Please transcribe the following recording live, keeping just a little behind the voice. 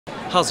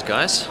How's it,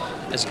 guys?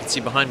 As you can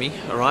see behind me,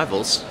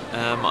 arrivals.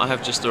 I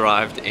have just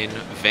arrived in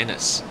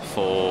Venice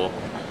for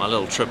my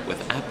little trip with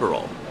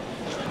Aperol.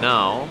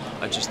 Now,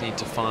 I just need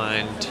to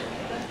find...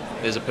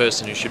 There's a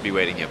person who should be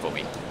waiting here for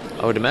me.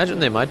 I would imagine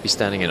they might be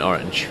standing in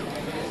orange.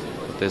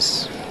 But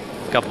there's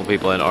a couple of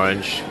people in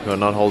orange who are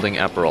not holding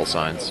Aperol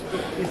signs.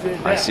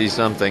 I see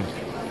something.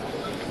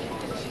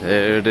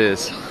 There it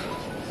is.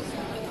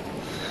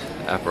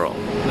 Aperol.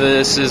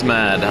 This is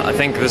mad. I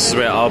think this is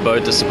where our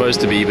boat is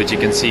supposed to be, but you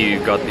can see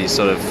you've got these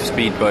sort of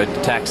speedboat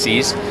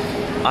taxis.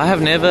 I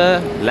have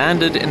never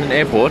landed in an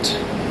airport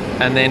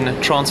and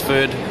then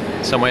transferred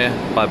somewhere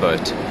by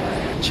boat.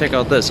 Check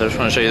out this. I just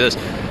want to show you this.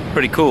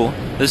 Pretty cool.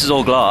 This is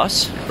all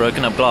glass,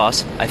 broken up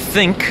glass. I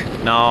think,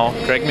 now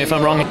correct me if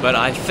I'm wrong, but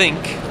I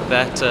think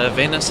that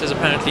Venice is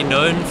apparently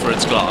known for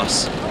its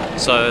glass.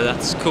 So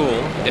that's cool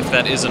if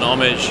that is an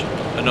homage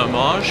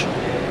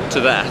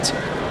to that.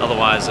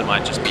 Otherwise it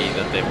might just be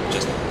that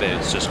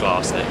there's just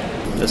glass there.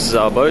 This is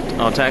our boat,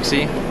 our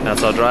taxi,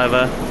 that's our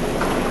driver.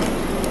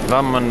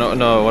 Vamonos,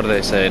 no, what do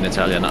they say in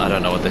Italian? I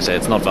don't know what they say,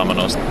 it's not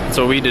vamonos. That's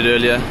what we did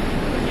earlier.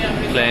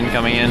 Plane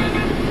coming in.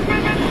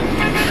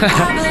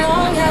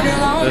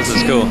 This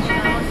is cool.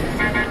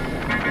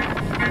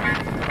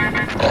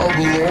 I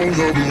belong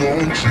to you.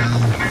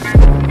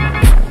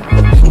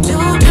 Do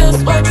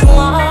just what you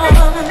want.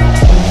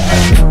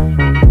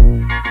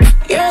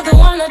 You're the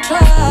one I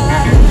try.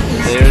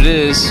 There it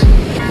is.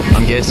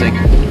 I'm guessing.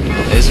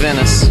 There's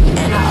Venice.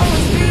 And I'll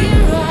always be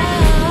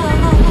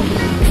around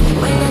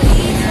when I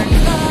need some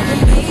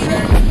loving, baby.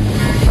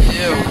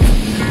 Ew.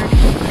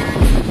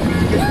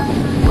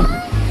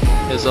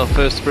 Here's our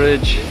first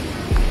bridge.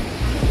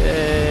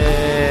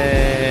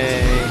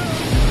 Yay!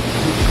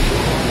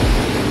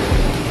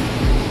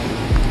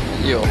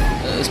 Yo,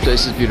 this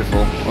place is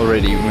beautiful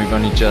already. We've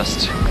only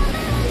just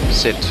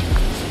set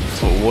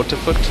for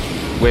waterfoot,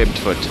 webbed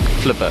foot,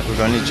 flipper.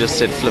 We've only just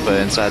set flipper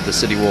inside the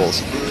city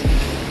walls.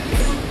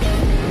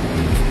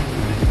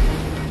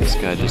 This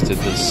guy just did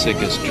the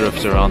sickest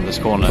drift around this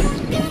corner.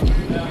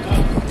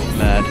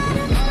 Mad.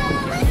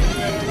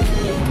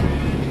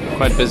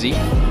 Quite busy.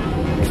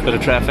 Bit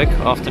of traffic,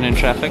 afternoon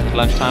traffic,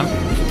 lunchtime.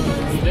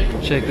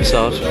 Check this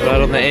out, right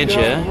on the edge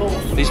here.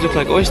 These look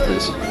like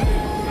oysters.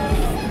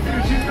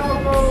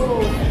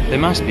 They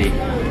must be.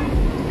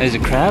 There's a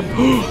crab.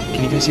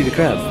 Can you guys see the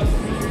crab?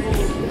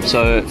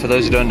 So, for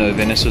those who don't know,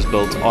 Venice was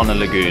built on a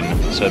lagoon,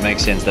 so it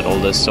makes sense that all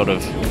this sort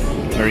of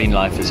marine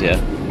life is here.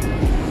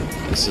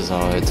 This is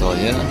our hotel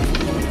here.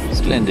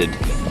 Splendid.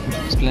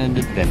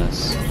 Splendid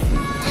Venice.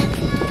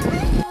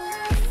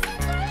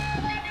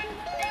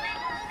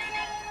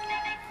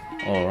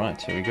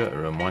 Alright, here we go,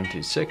 room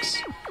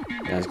 126.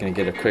 You guys gonna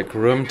get a quick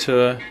room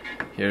tour.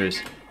 Here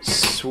is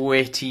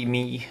sweaty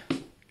me.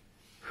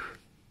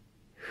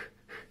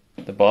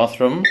 The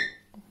bathroom,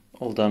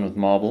 all done with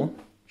marble.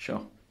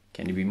 Sure,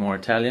 can you be more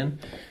Italian?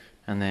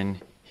 And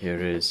then here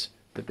is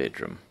the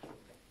bedroom.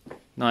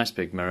 Nice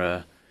big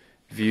mirror.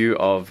 View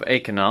of a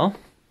canal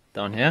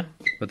down here.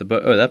 With the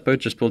boat. Oh, that boat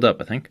just pulled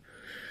up, I think.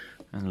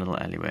 And a little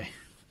alleyway.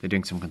 They're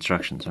doing some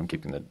construction, so I'm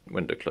keeping the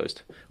window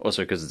closed.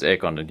 Also because it's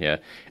aircon in here,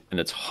 and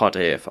it's hot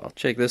AF. I'll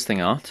check this thing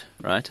out,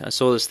 right? I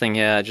saw this thing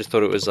here, I just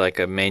thought it was like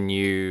a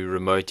menu,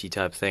 remote-y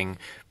type thing.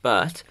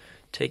 But,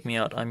 take me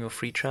out, I'm your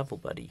free travel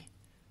buddy.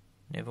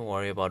 Never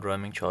worry about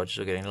roaming charges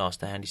or getting lost.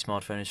 The handy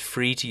smartphone is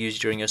free to use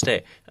during your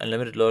stay.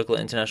 Unlimited local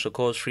international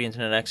calls, free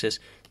internet access.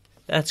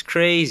 That's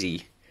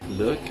crazy.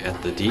 Look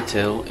at the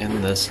detail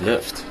in this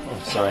lift.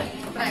 Oh, sorry.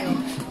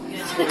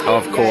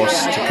 Of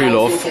course, to cool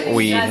off,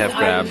 we have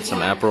grabbed some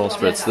Aperol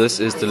spritz. This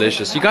is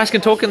delicious. You guys can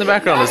talk in the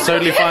background, it's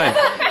totally fine.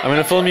 I'm going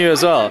to film you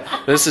as well.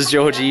 This is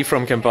Georgie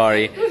from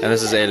Campari, and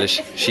this is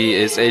Ailis. She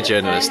is a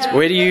journalist.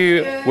 Where do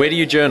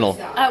you journal?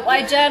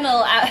 I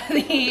journal at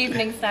the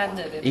Evening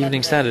Standard.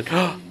 Evening Standard.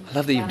 Oh, I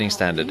love the Evening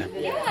Standard.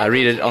 I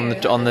read it on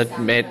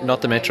the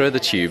not the metro, the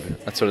tube.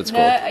 That's what it's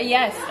called.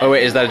 Yes. Oh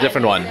wait, is that a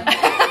different one?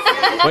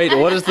 Wait,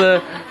 what is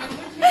the...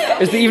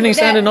 Is the Evening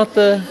Standard not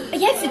the...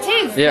 Yes, it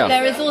is. Yeah.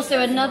 There is also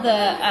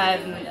another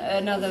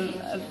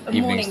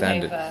Evening morning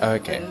Standard. paper.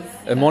 Okay.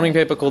 A morning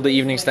paper called the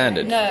Evening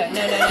Standard. No.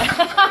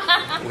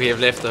 We have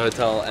left the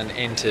hotel and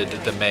entered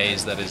the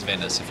maze that is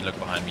Venice. If you look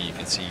behind me, you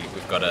can see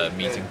we've got a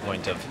meeting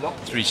point of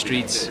 3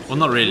 streets. Well,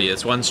 not really.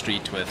 It's one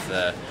street with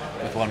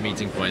one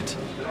meeting point.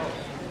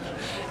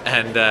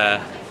 And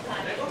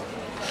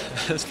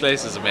this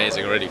place is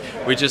amazing already.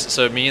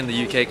 So me and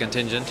the UK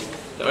contingent.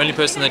 The only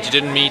person that you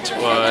didn't meet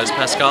was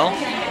Pascale,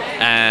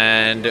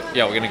 and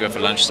yeah, we're gonna go for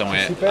lunch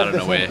somewhere, I don't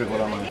know where.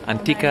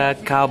 Antica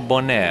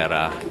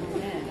Carbonara.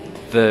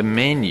 The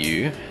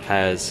menu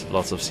has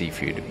lots of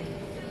seafood,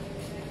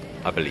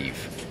 I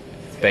believe.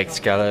 Baked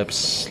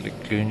scallops,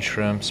 lagoon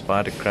shrimp,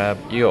 spider crab.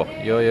 Yo.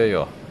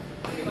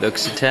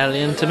 Looks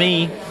Italian to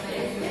me.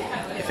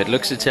 If it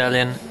looks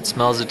Italian, it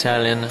smells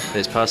Italian,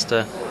 there's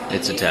pasta,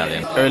 it's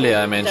Italian. Earlier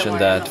I mentioned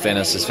that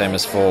Venice is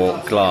famous for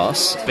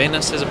glass.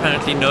 Venice is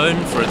apparently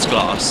known for its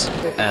glass.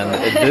 And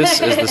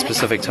this is the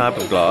specific type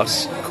of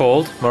glass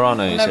called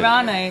Murano, you said?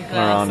 Murano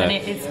glass, and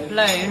it is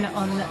blown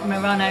on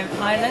Murano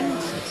Island.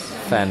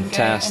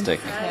 Fantastic.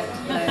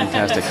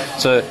 Fantastic.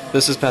 So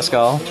this is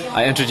Pascale.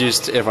 I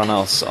introduced everyone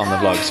else on the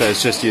vlog, so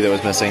it's just you that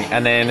was missing.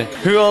 And then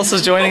who else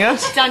is joining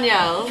us?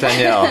 Danielle.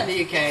 Danielle.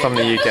 The UK. From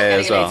the UK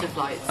as well.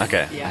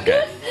 Okay. Yeah.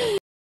 Okay.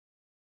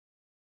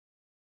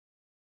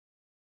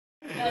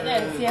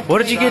 What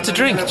did you get to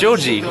drink,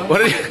 Georgie? What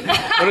did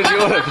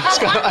you order,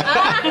 Pascale?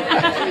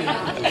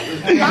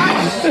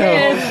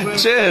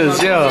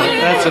 Cheers, yeah,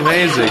 that's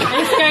amazing.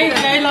 It's going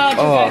very large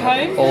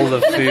at home. All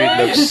the food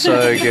looks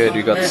so good.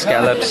 We got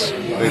scallops,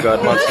 we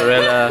got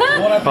mozzarella,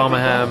 parma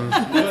ham,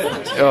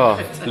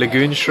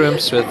 lagoon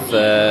shrimps with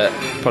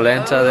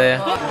polenta there.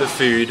 The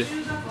food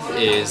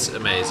is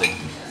amazing,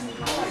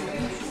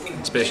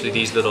 especially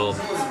these little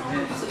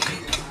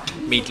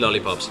meat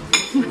lollipops.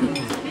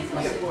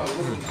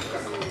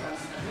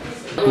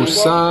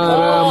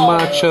 Usara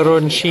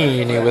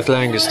macaroncini with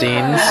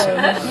langoustines.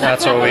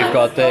 That's what we've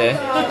got there.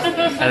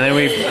 And then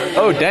we've...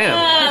 Oh,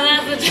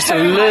 damn! Just a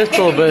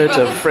little bit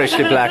of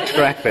freshly blacked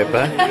crack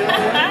pepper.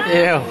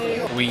 Yeah.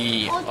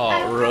 We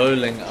are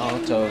rolling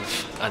out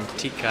of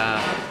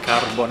Antica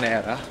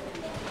Carbonara.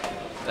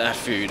 That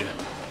food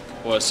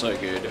was so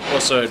good.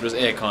 Also, it was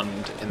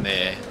air-conned in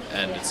there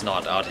and it's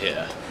not out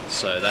here.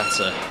 So that's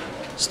a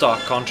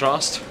stark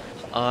contrast.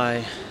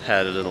 I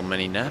had a little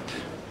mini nap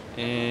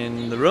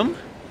in the room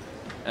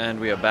and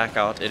we are back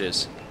out. It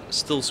is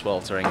still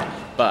sweltering,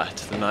 but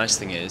the nice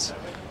thing is,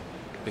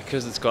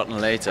 because it's gotten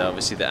later,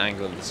 obviously the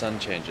angle of the sun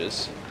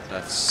changes.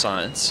 That's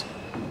science.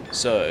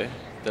 So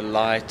the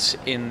light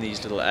in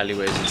these little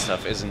alleyways and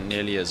stuff isn't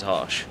nearly as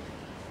harsh.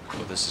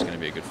 Well, this is going to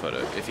be a good photo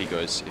if he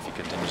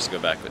continues to go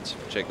backwards.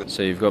 Check that.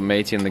 So you've got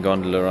Matey in the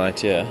gondola right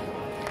here,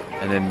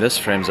 and then this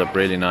frames up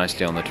really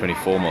nicely on the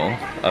 24mm.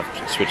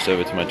 I've switched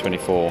over to my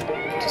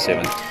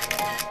 24-7.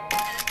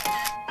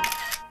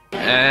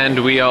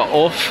 And we are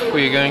off.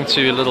 We're going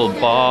to a little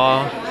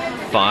bar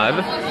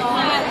vibe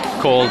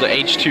called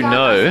H2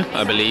 No,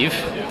 I believe,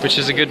 which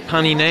is a good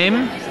punny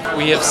name.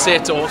 We have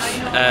set off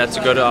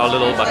to go to our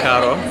little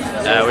Bacaro,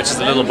 which is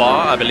a little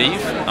bar, I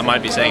believe. I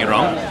might be saying it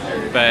wrong.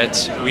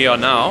 But we are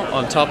now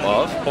on top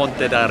of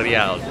Ponte da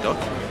Rialto,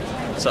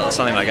 so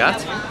something like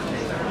that,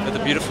 with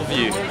a beautiful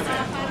view.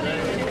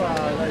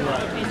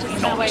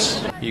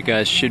 Nice. You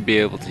guys should be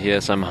able to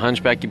hear some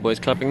hunchbacky boys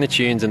clapping the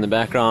tunes in the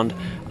background.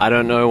 I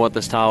don't know what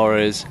this tower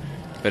is,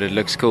 but it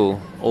looks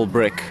cool. All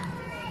brick.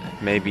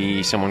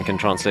 Maybe someone can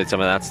translate some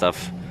of that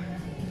stuff.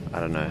 I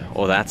don't know.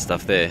 Or that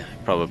stuff there,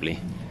 probably.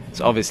 It's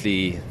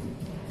obviously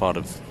part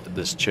of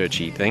this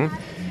churchy thing.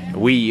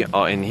 We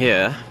are in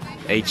here,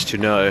 H2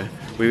 No.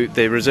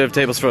 They reserved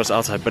tables for us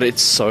outside, but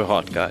it's so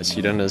hot, guys.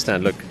 You don't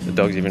understand. Look, the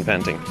dog's even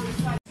panting.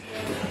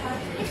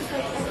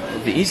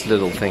 These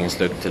little things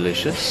look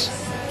delicious.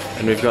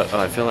 And we've got,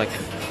 I feel like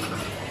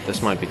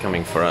this might be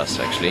coming for us,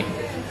 actually.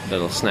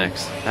 Little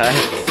snacks.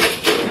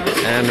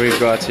 And we've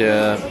got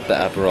here the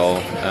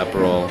Aperol.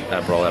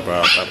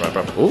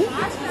 Ooh.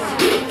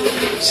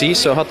 See,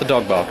 so hot the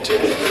dog barked.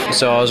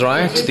 So I was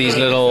right, these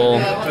little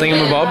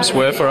thingamabobs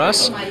were for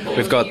us.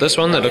 We've got this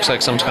one that looks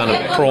like some kind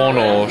of prawn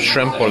or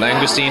shrimp or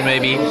langoustine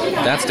maybe.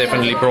 That's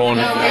definitely prawn.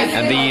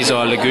 And these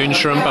are lagoon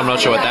shrimp, I'm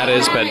not sure what that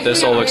is, but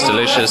this all looks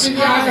delicious.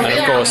 And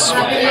of course,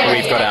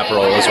 we've got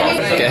Aperol as well.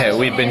 Okay,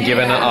 we've been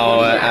given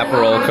our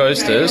Aperol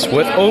coasters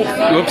with, oh,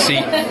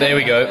 whoopsie, there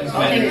we go.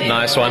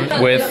 Nice one.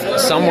 With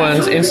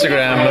someone's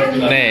Instagram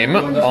name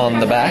on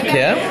the back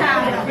here.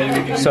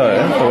 So,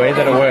 the way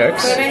that it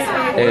works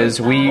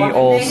is we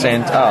all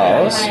sent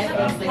ours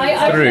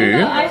through,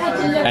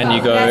 and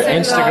you go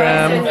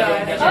Instagram,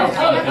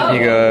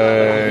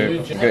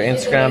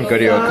 go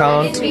to your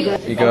account,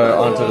 you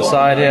go onto the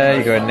side here,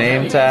 you go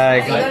name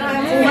tag,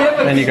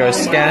 then you go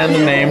scan the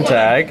name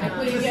tag,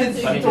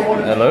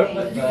 hello,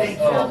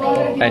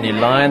 and you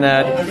line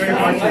that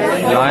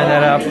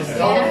up.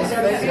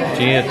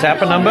 Do you need to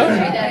tap a number?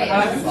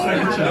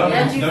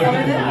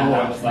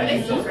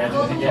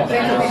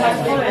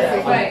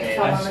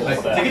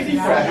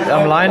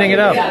 I'm lining it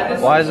up.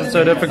 Why is it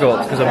so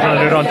difficult? Because I'm trying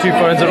to do it on two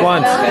phones at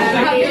once.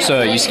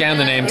 So you scan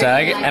the name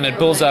tag and it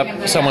pulls up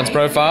someone's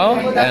profile,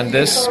 and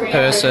this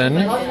person,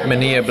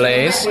 Mania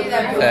Blaze,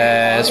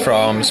 is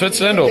from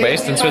Switzerland or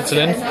based in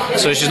Switzerland.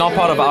 So she's not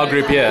part of our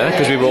group here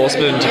because we were all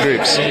split into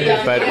groups,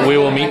 but we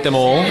will meet them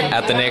all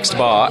at the next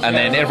bar, and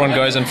then everyone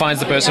goes and finds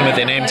the person with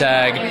their name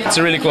tag. It's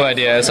a really cool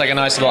idea. It's like a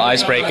nice little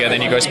icebreaker.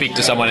 Then you go speak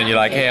to someone and you're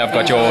like, hey, I've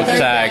got your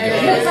tag,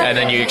 and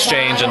then you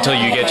exchange until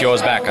you get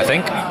yours back, I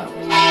think.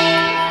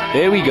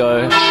 There we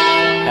go.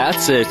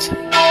 That's it.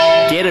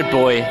 Get it,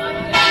 boy.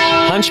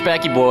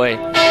 Hunchbacky boy.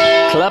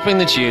 Clapping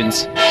the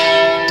tunes.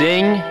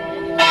 Ding.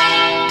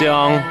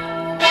 Dong.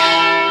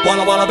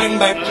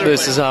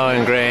 This is how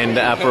ingrained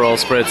Aperol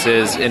Spritz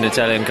is in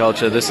Italian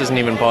culture. This isn't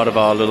even part of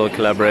our little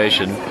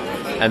collaboration.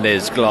 And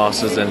there's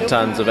glasses and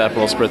tons of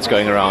Aperol Spritz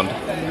going around.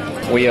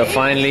 We are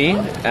finally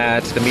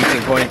at the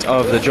meeting point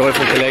of the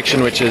Joyful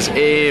Collection, which is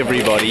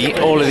everybody.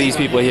 All of these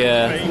people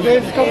here,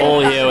 all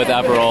here with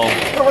Aperol.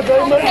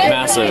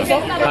 Massive.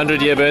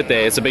 100-year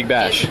birthday. It's a big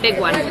bash. Big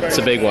one. It's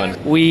a big one.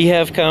 We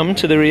have come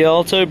to the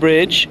Rialto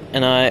Bridge,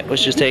 and I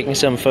was just taking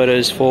some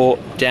photos for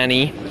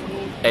Dani.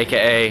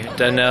 aka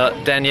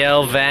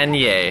Danielle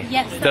Vanier.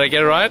 Yes. Did I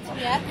get it right?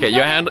 Yeah. Okay,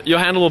 your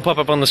handle will pop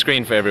up on the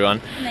screen for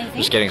everyone. Amazing.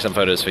 Just getting some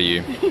photos for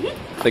you.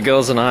 The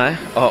girls and I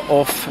are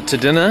off to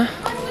dinner,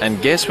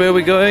 and guess where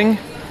we're going?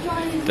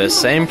 The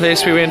same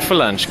place we went for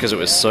lunch because it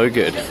was so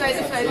good.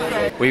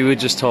 We were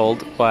just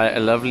told by a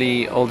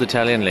lovely old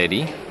Italian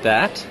lady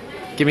that...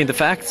 Give me the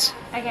facts.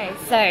 Okay,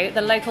 so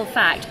the local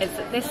fact is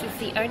that this is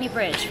the only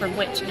bridge from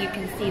which you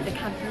can see the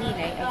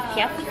campanile of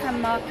Piazza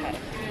San Marco,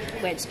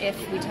 which, if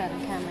we turn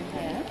the camera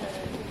here,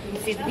 you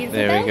can see the beautiful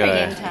There we go.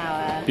 Belvedere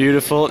Tower.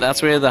 Beautiful.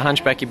 That's where the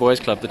Hunchbacky Boys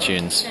club the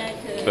tunes.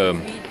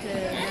 Boom.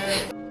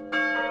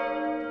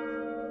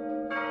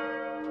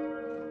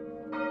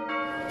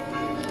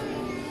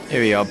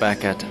 Here we are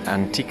back at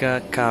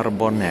Antica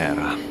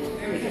Carbonara.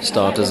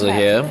 Starters are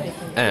here,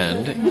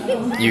 and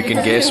you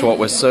can guess what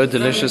was so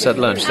delicious at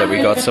lunch that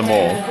we got some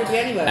more.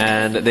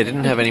 And they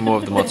didn't have any more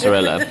of the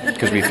mozzarella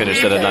because we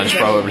finished it at lunch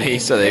probably,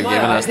 so they've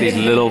given us these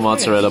little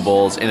mozzarella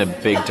balls in a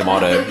big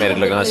tomato, made it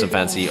look nice and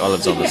fancy,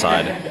 olives on the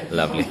side.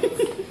 Lovely.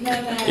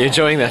 You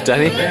enjoying that,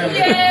 Dani?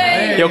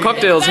 Yay! Your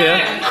cocktail's here.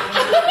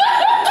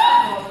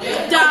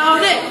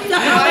 Down it!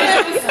 Down it!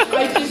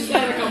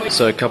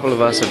 So a couple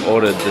of us have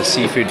ordered the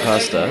seafood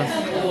pasta,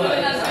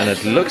 and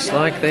it looks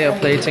like they are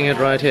plating it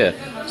right here.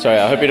 Sorry,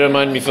 I hope you don't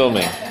mind me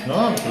filming.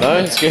 No. No,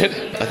 it's good.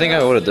 I think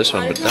I ordered this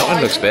one, but that one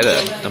looks better.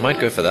 I might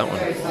go for that one.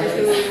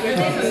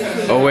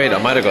 Oh wait, I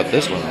might have got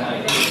this one.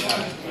 I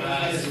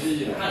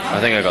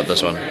think I got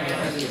this one.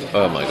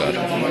 Oh my god.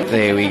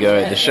 There we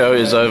go. The show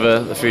is over.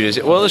 The food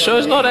is... Well, the show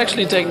is not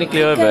actually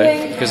technically over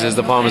because there's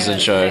the Parmesan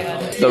show.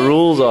 The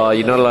rules are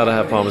you're not allowed to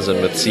have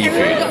Parmesan with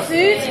seafood.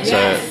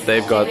 So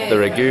they've got the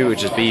ragu,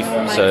 which is beef,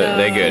 so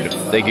they're good.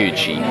 They're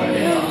Gucci.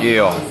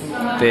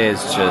 Yeah.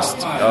 There's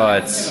just... Oh,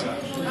 it's...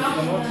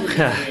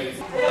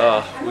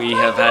 Oh, we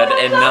have had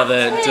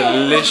another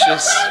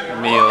delicious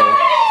meal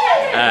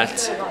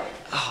at...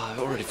 Oh, I've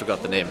already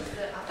forgot the name.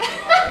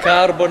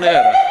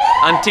 Carbonara.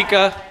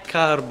 Antica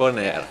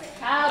Carbonara.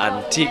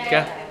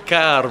 Antica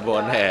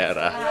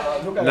Carbonara.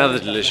 Another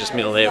delicious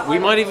meal there. We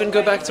might even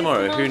go back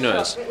tomorrow, who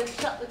knows?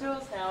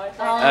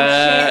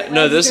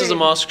 No, this is a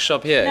mask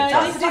shop here.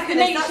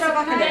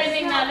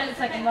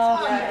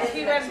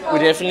 We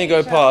definitely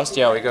go past,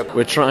 yeah, we go.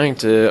 We're trying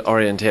to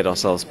orientate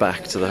ourselves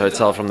back to the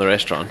hotel from the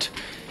restaurant.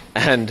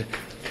 And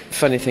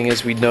funny thing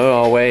is, we know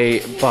our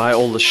way by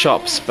all the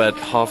shops, but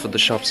half of the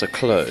shops are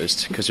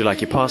closed. Because you're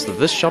like, you pass to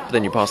this shop,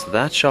 then you pass to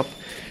that shop,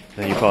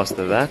 then you pass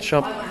to that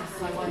shop.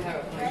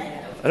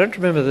 I don't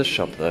remember this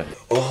shop though.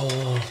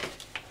 Oh,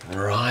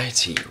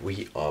 righty,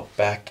 we are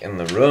back in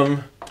the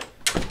room.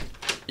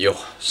 Yo,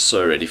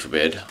 so ready for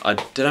bed.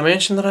 Did I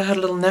mention that I had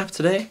a little nap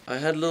today? I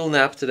had a little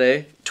nap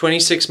today,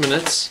 26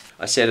 minutes.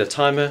 I set a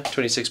timer,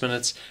 26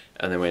 minutes,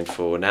 and then went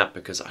for a nap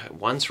because I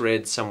once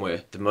read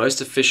somewhere the most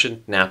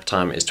efficient nap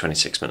time is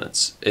 26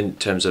 minutes in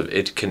terms of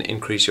it can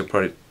increase your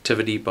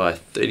productivity by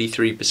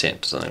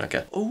 33% or something like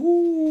that.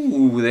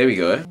 Ooh, there we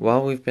go.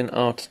 While we've been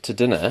out to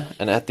dinner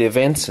and at the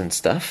events and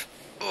stuff,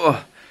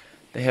 oh,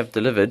 they have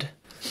delivered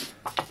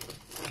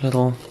a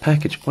little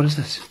package. What is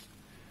this?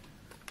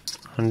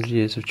 100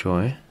 Years of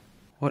Joy.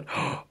 What?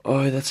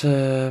 Oh, that's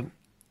a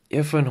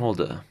earphone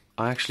holder.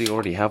 I actually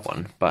already have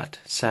one, but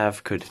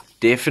Sav could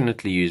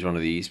definitely use one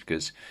of these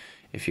because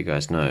if you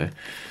guys know,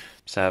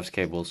 Sav's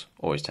cable's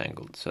always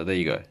tangled. So there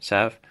you go.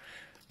 Sav,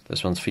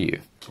 this one's for you.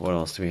 What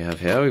else do we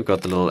have here? We've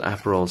got the little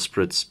Aperol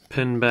Spritz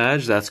pin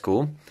badge. That's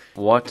cool.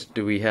 What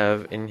do we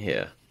have in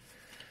here?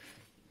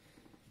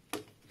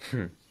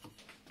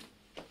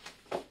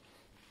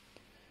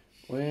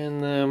 When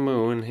the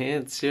moon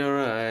hits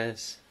your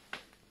eyes.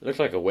 It looks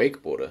like a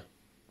wakeboarder.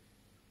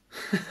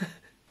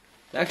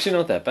 Actually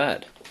not that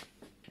bad.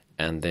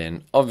 And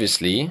then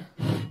obviously,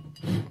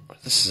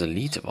 this is a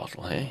litre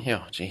bottle, hey?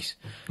 Yeah, jeez.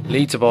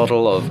 Litre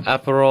bottle of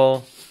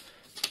Aperol.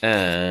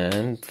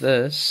 And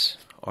this,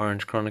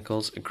 Orange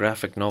Chronicles, a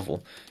graphic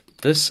novel.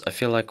 This, I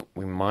feel like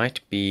we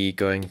might be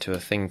going to a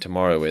thing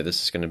tomorrow where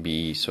this is going to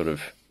be sort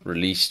of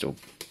released or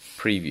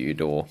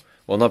previewed or...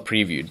 Well, not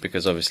previewed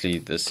because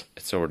obviously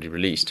it's already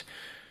released.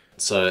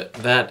 So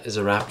that is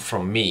a wrap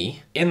from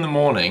me. In the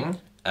morning,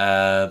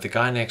 the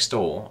guy next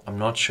door, I'm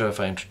not sure if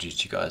I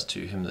introduced you guys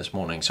to him this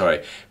morning,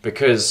 sorry,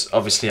 because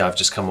obviously I've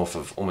just come off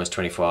of almost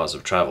 24 hours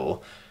of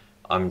travel.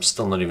 I'm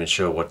still not even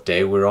sure what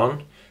day we're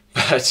on,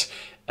 but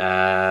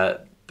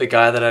the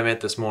guy that I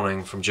met this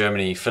morning from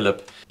Germany,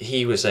 Philip,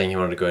 he was saying he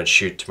wanted to go and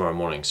shoot tomorrow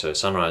morning, so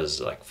sunrise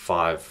is like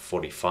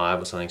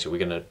 5:45 or something, so we're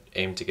going to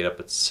aim to get up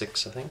at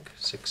 6, I think,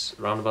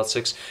 around about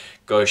 6,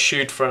 go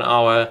shoot for an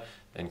hour,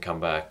 and come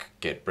back,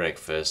 get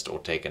breakfast or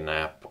take a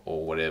nap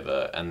or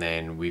whatever, and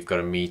then we've got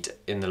to meet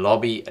in the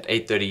lobby at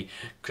 8:30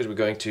 because we're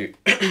going to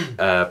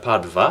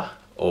Padua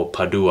or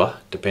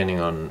Padua, depending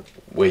on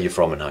where you're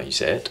from and how you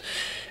say it,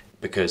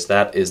 because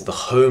that is the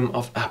home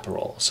of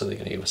Aperol. So they're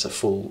going to give us a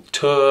full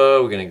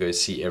tour. We're going to go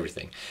see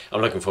everything.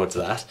 I'm looking forward to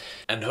that,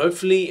 and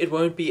hopefully it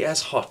won't be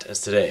as hot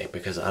as today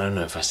because I don't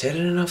know if I said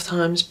it enough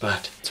times,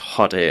 but it's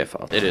hot AF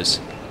out. It is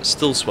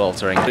still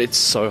sweltering, but it's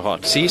so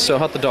hot. See, so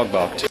hot the dog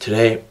barked.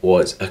 Today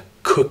was a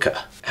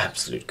cooker,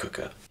 absolute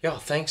cooker. Yeah,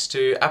 thanks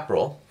to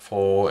Aperol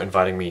for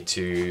inviting me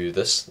to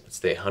this. It's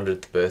their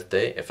 100th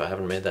birthday, if I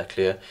haven't made that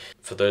clear.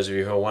 For those of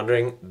you who are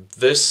wondering,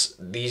 these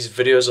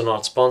videos are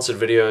not sponsored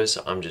videos.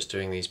 I'm just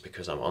doing these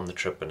because I'm on the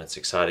trip and it's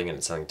exciting and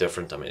it's something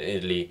different. I'm in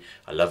Italy.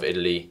 I love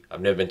Italy. I've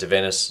never been to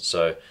Venice,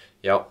 so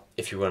yeah,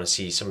 if you want to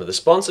see some of the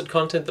sponsored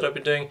content that I've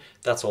been doing,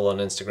 that's all on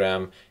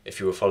Instagram. If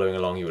you were following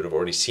along, you would have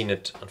already seen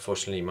it.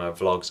 Unfortunately, my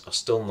vlogs are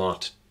still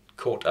not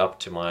caught up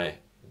to my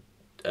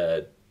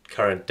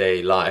current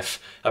day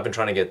life. I've been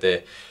trying to get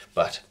there,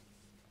 but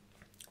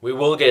we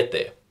will get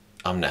there.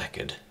 I'm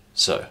knackered,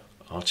 so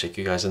I'll check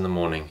you guys in the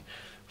morning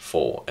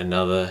for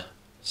another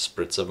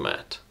spritz of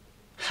matte.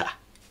 Ha!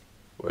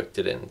 Worked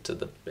it into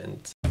the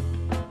bend.